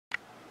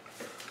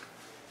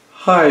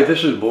Hi,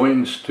 this is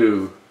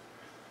Lubuntu,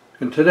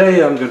 and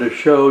today I'm going to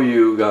show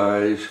you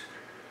guys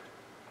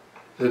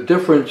the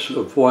difference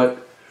of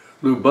what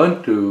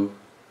Lubuntu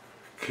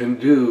can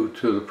do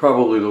to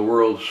probably the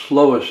world's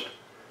slowest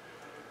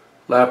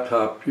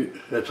laptop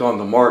that's on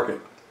the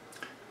market.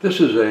 This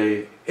is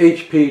a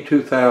HP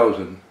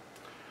 2000.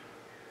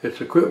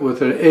 It's equipped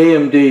with an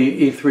AMD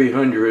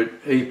E-300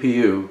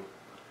 APU,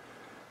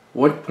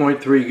 1.3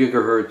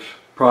 gigahertz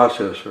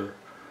processor.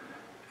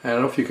 I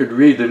don't know if you could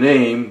read the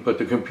name, but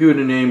the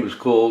computer name is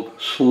called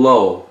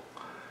Slow.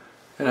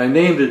 And I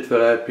named it for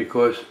that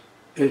because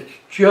it's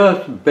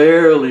just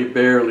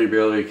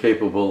barely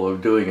capable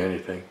of doing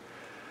anything.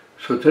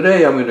 So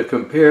today I'm going to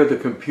compare the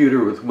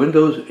computer with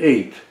Windows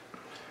 8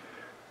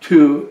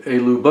 to a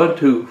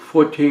Lubuntu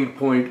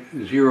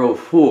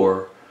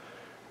 14.04,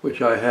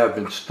 which I have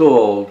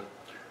installed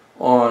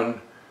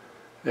on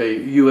a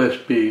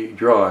USB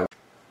drive.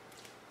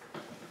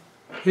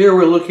 Here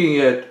we're looking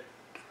at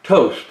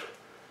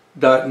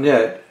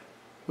Toast.net,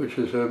 which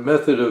is a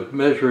method of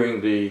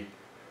measuring the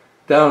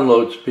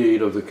download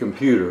speed of the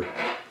computer,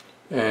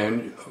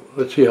 and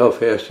let's see how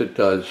fast it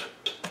does.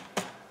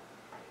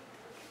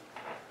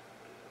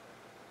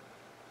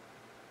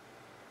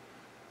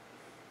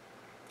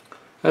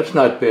 That's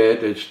not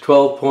bad. It's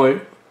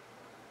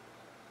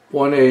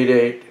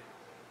 12.188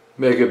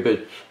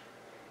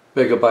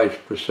 megabytes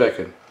per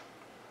second.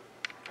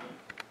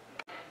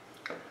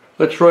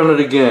 Let's run it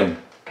again.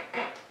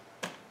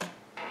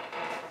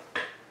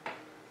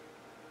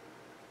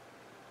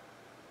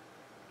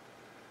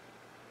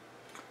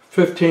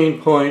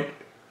 Fifteen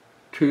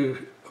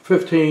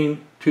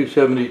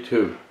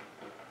 272.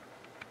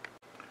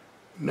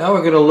 Now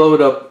we're going to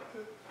load up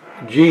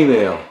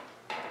Gmail.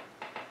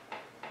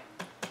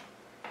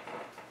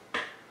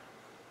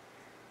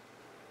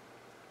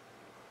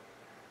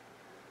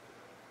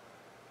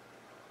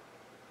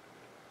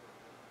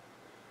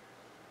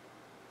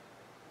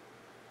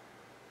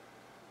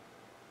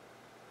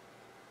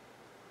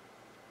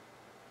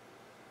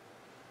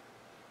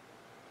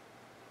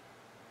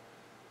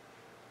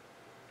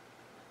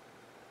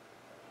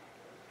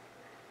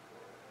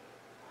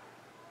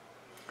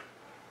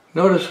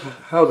 Notice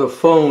how the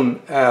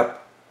phone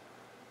app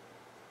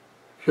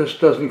just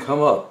doesn't come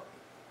up.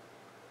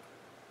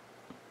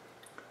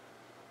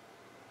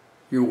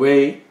 You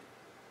wait,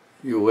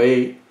 you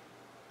wait,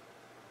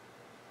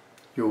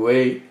 you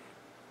wait.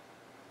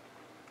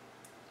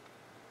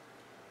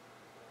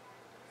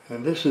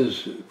 And this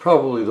is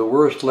probably the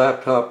worst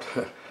laptop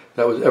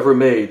that was ever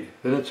made.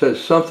 Then it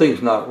says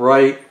something's not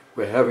right,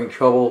 we're having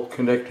trouble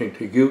connecting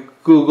to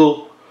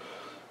Google,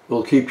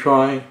 we'll keep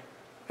trying.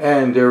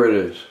 And there it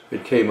is.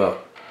 It came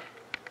up.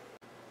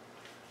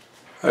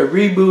 I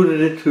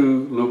rebooted it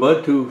to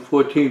Lubuntu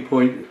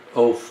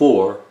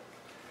 14.04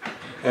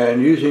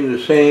 and using the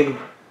same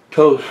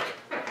Toast,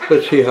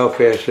 let's see how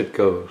fast it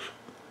goes.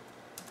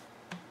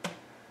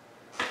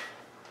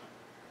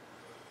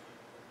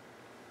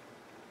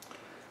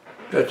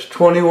 That's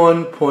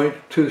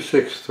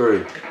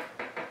 21.263.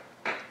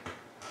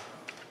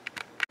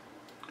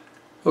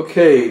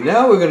 Okay,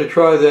 now we're going to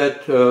try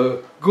that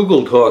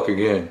Google Talk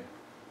again.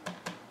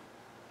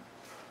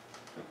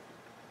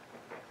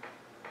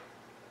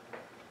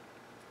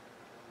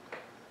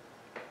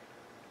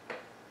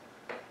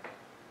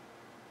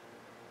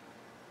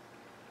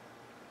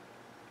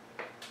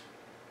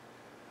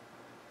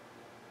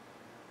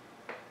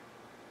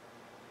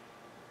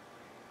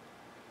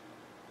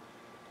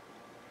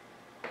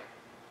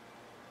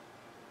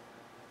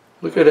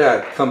 Look at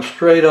that, come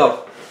straight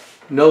up,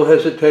 no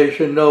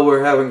hesitation, no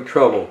we're having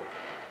trouble.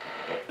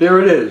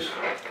 There it is,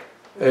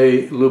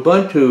 a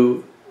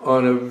Lubuntu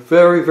on a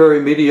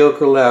very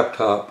mediocre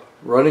laptop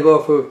running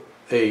off of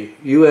a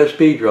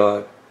USB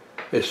drive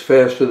is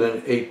faster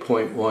than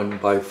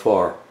 8.1 by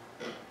far.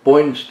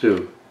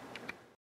 Lubuntu.